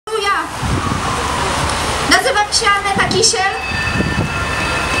Nazywam się Aneta Kisiel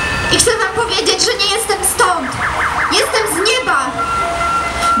i chcę wam powiedzieć, że nie jestem stąd. Jestem z nieba,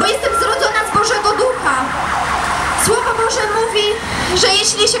 bo jestem zrodzona z Bożego Ducha. Słowo Boże mówi, że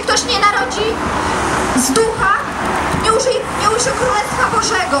jeśli się ktoś nie narodzi z Ducha, nie ujrzy Królestwa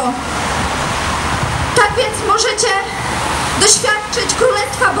Bożego. Tak więc możecie doświadczyć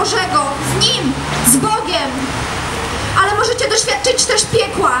Królestwa Bożego z Nim, z Bogiem, ale możecie doświadczyć też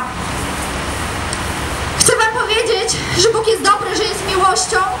piekła. Chcę wam powiedzieć, że Bóg jest dobry, że jest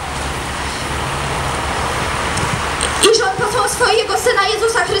miłością i że On posłał swojego Syna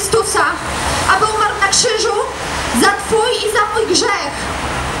Jezusa Chrystusa, aby umarł na krzyżu za Twój i za mój grzech.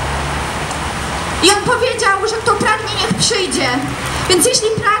 I On powiedział, że kto pragnie, niech przyjdzie. Więc jeśli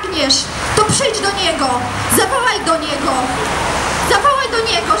pragniesz, to przyjdź do Niego, zawołaj do Niego. Zawołaj do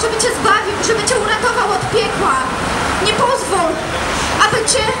Niego, żeby Cię zbawił, żeby Cię uratował od piekła. Nie pozwól, aby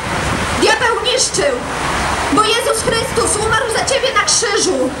Cię diabeł niszczył, bo Jezus Chrystus umarł za Ciebie na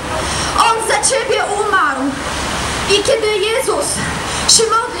krzyżu. On za Ciebie umarł. I kiedy Jezus się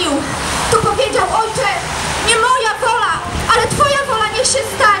modlił, to powiedział: Ojcze, nie moja wola, ale Twoja wola niech się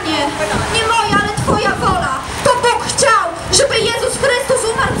stanie. Nie moja, ale Twoja wola. To Bóg chciał, żeby Jezus Chrystus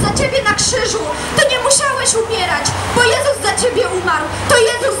umarł za Ciebie na krzyżu. Ty nie musiałeś umierać, bo Jezus za Ciebie umarł. To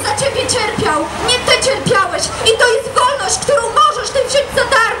Jezus za Ciebie cierpiał, nie Ty cierpiałeś. I to jest wolność, którą możesz Ty wziąć za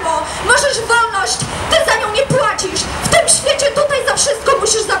darmo. Możesz wolność, Ty za nią nie płacisz. W tym świecie tutaj za wszystko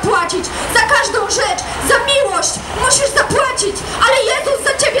musisz zapłacić. Za każdą rzecz, za miłość musisz zapłacić. Ale Jezus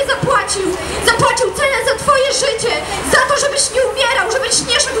za Ciebie zapłacił. Zapłacił cenę za Twoje życie. Za to, żebyś nie umierał, żebyś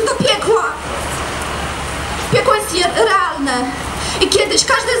nie szedł do piekła. Piekło jest realne. I kiedyś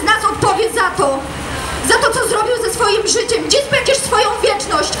każdy z nas odpowie za to, co zrobił ze swoim życiem. Gdzie spędzisz swoją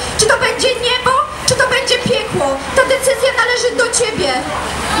wieczność? Czy to będzie niebo, czy to będzie piekło? Ta decyzja należy do Ciebie.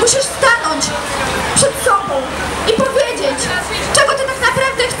 Musisz stanąć przed sobą i powiedzieć, czego Ty tak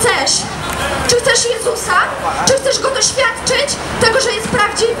naprawdę chcesz. Czy chcesz Jezusa? Czy chcesz Go doświadczyć? Tego, że jest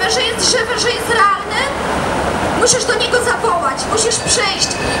prawdziwy, że jest żywy, że jest realny? Musisz do Niego zawołać, musisz przyjść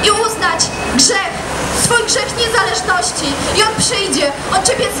i uznać grzech, swój grzech niezależności. I On przyjdzie, On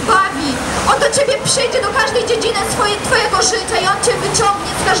Ciebie zbawi. On do Ciebie przyjdzie do każdej dziedziny Twojego życia i On Cię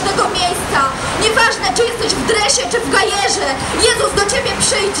wyciągnie z każdego miejsca. Nieważne, czy jesteś w dresie, czy w gajerze, Jezus do Ciebie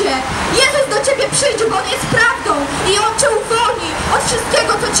przyjdzie. Jezus do Ciebie przyjdzie, bo On jest prawdą i On Cię uwolni od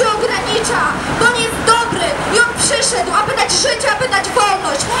wszystkiego, co Cię ogranicza. Bo On jest dobry i On przyszedł, aby dać życie, aby dać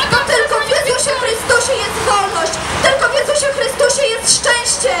wolność. Bo tylko w Jezusie Chrystusie jest wolność. Tylko w Jezusie Chrystusie jest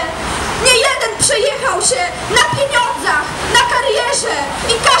szczęście. Nie jeden przejechał się na pieniądzach, na karierze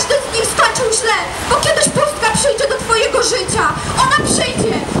i każdy z nich skończył źle, bo kiedyś pustka przyjdzie do Twojego życia. Ona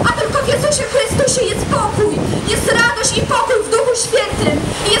przyjdzie, a tylko w Jezusie Chrystusie jest pokój, jest radość i pokój w Duchu Świętym.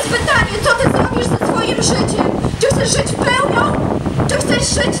 I jest pytanie, co Ty zrobisz ze swoim życiem? Czy chcesz żyć pełnią? Czy chcesz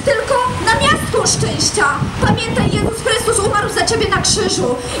żyć tylko na miastku szczęścia? Pamiętaj, Jezus Chrystus umarł za Ciebie na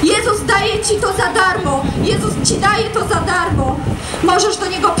krzyżu. Jezus daje Ci to za darmo. Jezus Ci daje to za darmo. Możesz do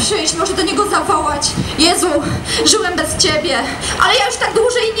Niego przyjść, możesz do Niego zawołać: Jezu, żyłem bez Ciebie, ale ja już tak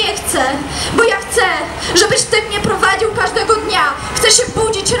dłużej nie chcę, bo ja chcę, żebyś Ty mnie prowadził każdego dnia. Chcę się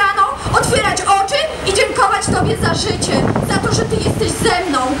budzić rano, otwierać oczy i dziękować Tobie za życie, za to, że Ty jesteś ze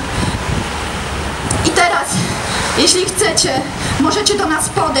mną. I teraz, jeśli chcecie, możecie do nas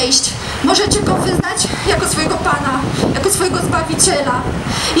podejść, możecie Go wyznać jako swojego Pana, jako swojego Zbawiciela.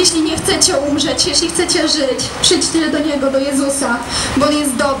 Jeśli nie chcecie umrzeć, jeśli chcecie żyć, przyjdźcie do Niego, do Jezusa, bo On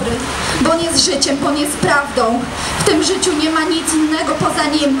jest dobry, bo On jest życiem, bo On jest prawdą. W tym życiu nie ma nic innego poza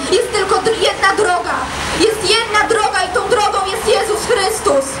Nim. Jest tylko jedna droga. Jest jedna droga i tą drogą jest Jezus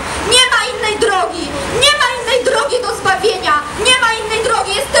Chrystus. Nie ma innej drogi. Nie ma innej drogi do zbawienia. Nie ma innej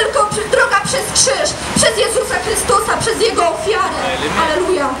drogi. Jest